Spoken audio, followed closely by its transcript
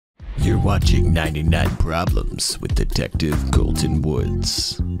You're watching 99 Problems with Detective Colton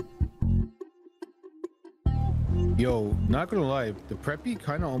Woods. Yo, not gonna lie, the preppy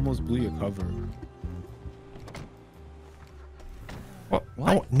kind of almost blew your cover.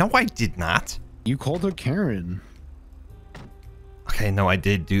 What? No, I did not. You called her Karen. Okay, no, I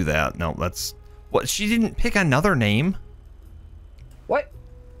did do that. No, that's what. She didn't pick another name. What?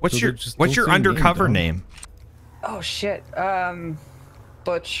 What's So your undercover name? Oh shit.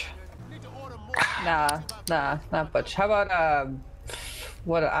 Butch. Nah, not Butch. How about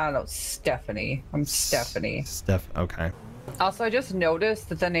what? I don't know. Stephanie. I'm Stephanie. Okay. Also, I just noticed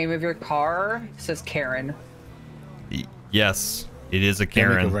that the name of your car says Karen. Yes, it is a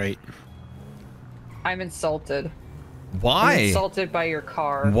Karen. Right. I'm insulted. Why? I'm insulted by your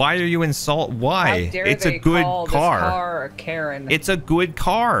car. Why are you Why? How dare It's they a good call car. This car a Karen. It's a good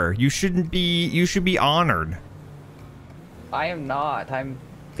car. You should be honored. I am not. I'm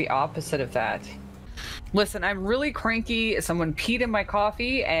the opposite of that. Listen, I'm really cranky. Someone peed in my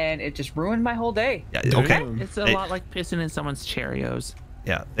coffee and it just ruined my whole day. Yeah, okay. It's a lot like pissing in someone's Cheerios.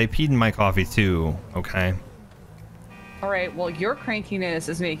 Yeah, they peed in my coffee too. Okay. All right, well, your crankiness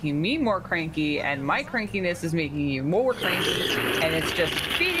is making me more cranky, and my crankiness is making you more cranky, and it's just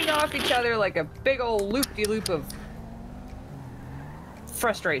feeding off each other like a big old loop-de-loop of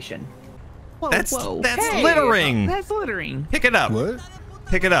frustration. Whoa, That's Hey. littering. That's littering. Pick it up. What?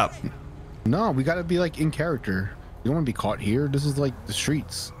 Pick it up. No, we gotta be like in character. You don't want to be caught here. This is like the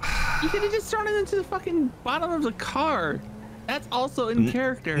streets. You could have just thrown it into the fucking bottom of the car. That's also in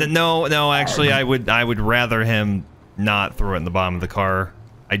character. No, actually, I would rather him not throw it in the bottom of the car.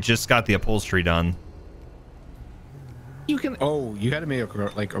 I just got the upholstery done. You can. Oh, you had to make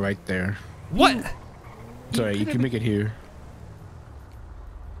it like right there. What? Sorry, you can make it here.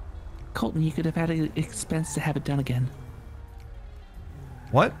 Colton, you could have had an expense to have it done again.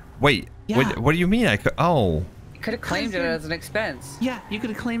 What? Wait. Yeah. What do you mean? I could. Oh. You could have claimed it as an expense. Yeah, you could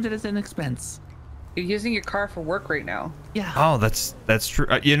have claimed it as an expense. You're using your car for work right now. Yeah. Oh, that's true.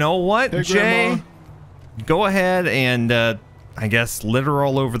 You know what, Hey, Jay? Grandma. Go ahead and I guess litter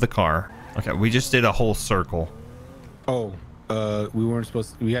all over the car. Okay, we just did a whole circle. Oh, we weren't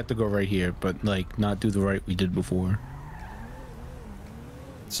supposed to, we had to go right here, but like not do the right we did before.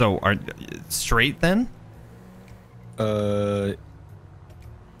 So are straight then?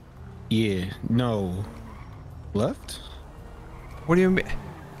 Yeah, no. Left? What do you mean?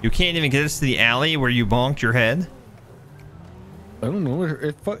 You can't even get us to the alley where you bonked your head? I don't know.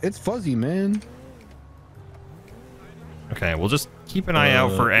 It's fuzzy, man. Okay, we'll just keep an eye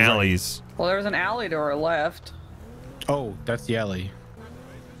out for right. alleys. Well, there was an alley to our left. Oh, that's the alley.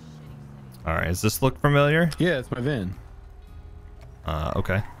 All right, does this look familiar? Yeah, it's my van.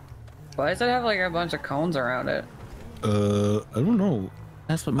 Okay. Why does it have like a bunch of cones around it? I don't know.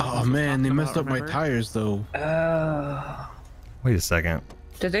 That's what. Oh man, they messed up my tires though. Wait a second.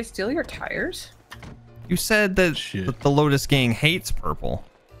 Did they steal your tires? You said that Shit. the Lotus Gang hates purple.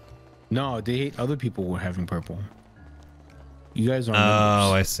 No, they hate other people were having purple. You guys are.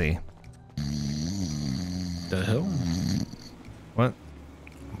 Oh, I see. The hell? What?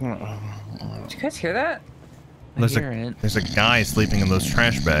 Did you guys hear that? There's a guy sleeping in those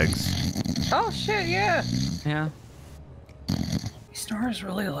trash bags. Oh shit, yeah. Yeah. He snores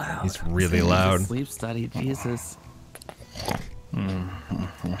really loud. He's really loud. Sleep study, Jesus.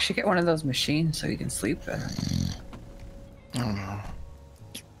 You should get one of those machines so you can sleep better.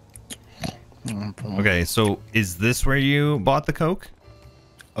 Okay, so is this where you bought the Coke?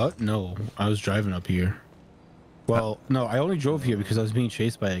 No, I was driving up here. Well, no, I only drove here because I was being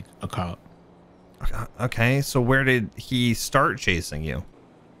chased by a cop. Okay, so where did he start chasing you?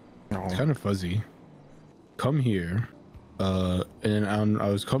 It's kind of fuzzy. Come here, and then I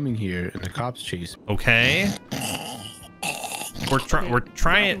was coming here, and the cops chased me. Okay. We're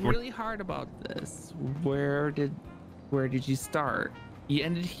trying. I'm really hard about this. Where did you start? You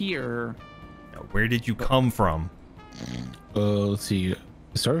ended here. Where did you come from? Let's see. I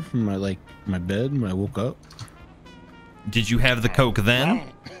started from my bed when I woke up. Did you have the Coke then?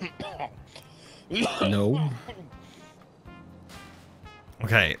 No.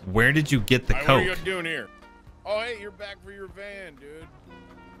 Okay, where did you get the What are Coke? you doing here? Oh, hey, you're back for your van, dude.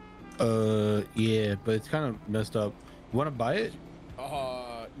 Yeah, but it's kind of messed up. You want to buy it?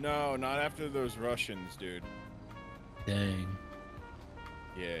 No, not after those Russians, dude. Dang.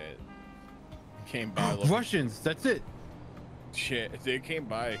 Yeah. Came by. Russians, that's it. Shit, they came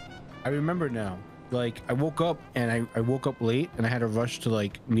by. I remember now. Like, I woke up and I woke up late and I had to rush to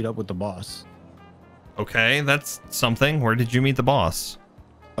like meet up with the boss. Okay, that's something. Where did you meet the boss?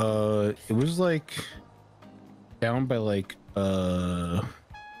 It was like down by like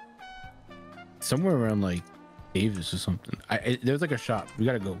somewhere around like Davis or something. There's like a shop. We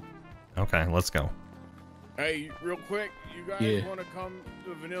gotta go. Okay, let's go. Hey, real quick, you guys Yeah. want to come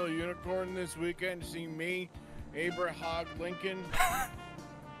to Vanilla Unicorn this weekend to see me, Abraham Lincoln?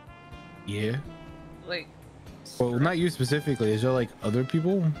 Yeah. Like, Well, not you specifically. Is there like other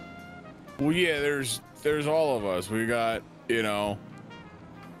people? Well, yeah, there's all of us. We got, George.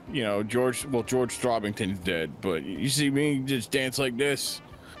 Well, George Throbbington's dead, but you see me just dance like this.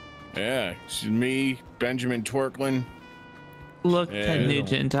 Yeah, it's me, Benjamin Twerklin. Look, Yeah, Ted I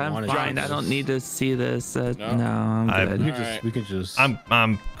Nugent, don't I'm wanna fine. do I don't this. need to see this. No, No? I'm I- good. We could just.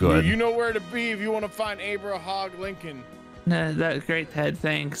 I'm good. You know where to be if you want to find Abraham Lincoln. Nah, that's great, Ted.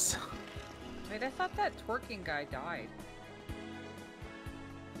 Thanks. wait, I thought that twerking guy died.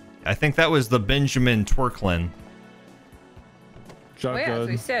 I think that was the Benjamin Twerklin. Oh yeah, as shotgun.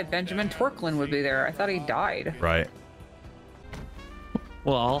 we said, Benjamin Twerklin would be there. I thought he died. Right.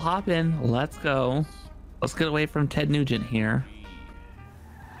 Well, I'll hop in. Let's go. Let's get away from Ted Nugent here.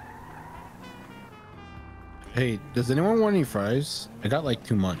 Hey, does anyone want any fries? I got like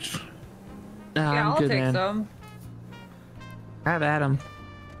too much. Nah, Yeah, I'm I'll good, take man. some. Have at 'em.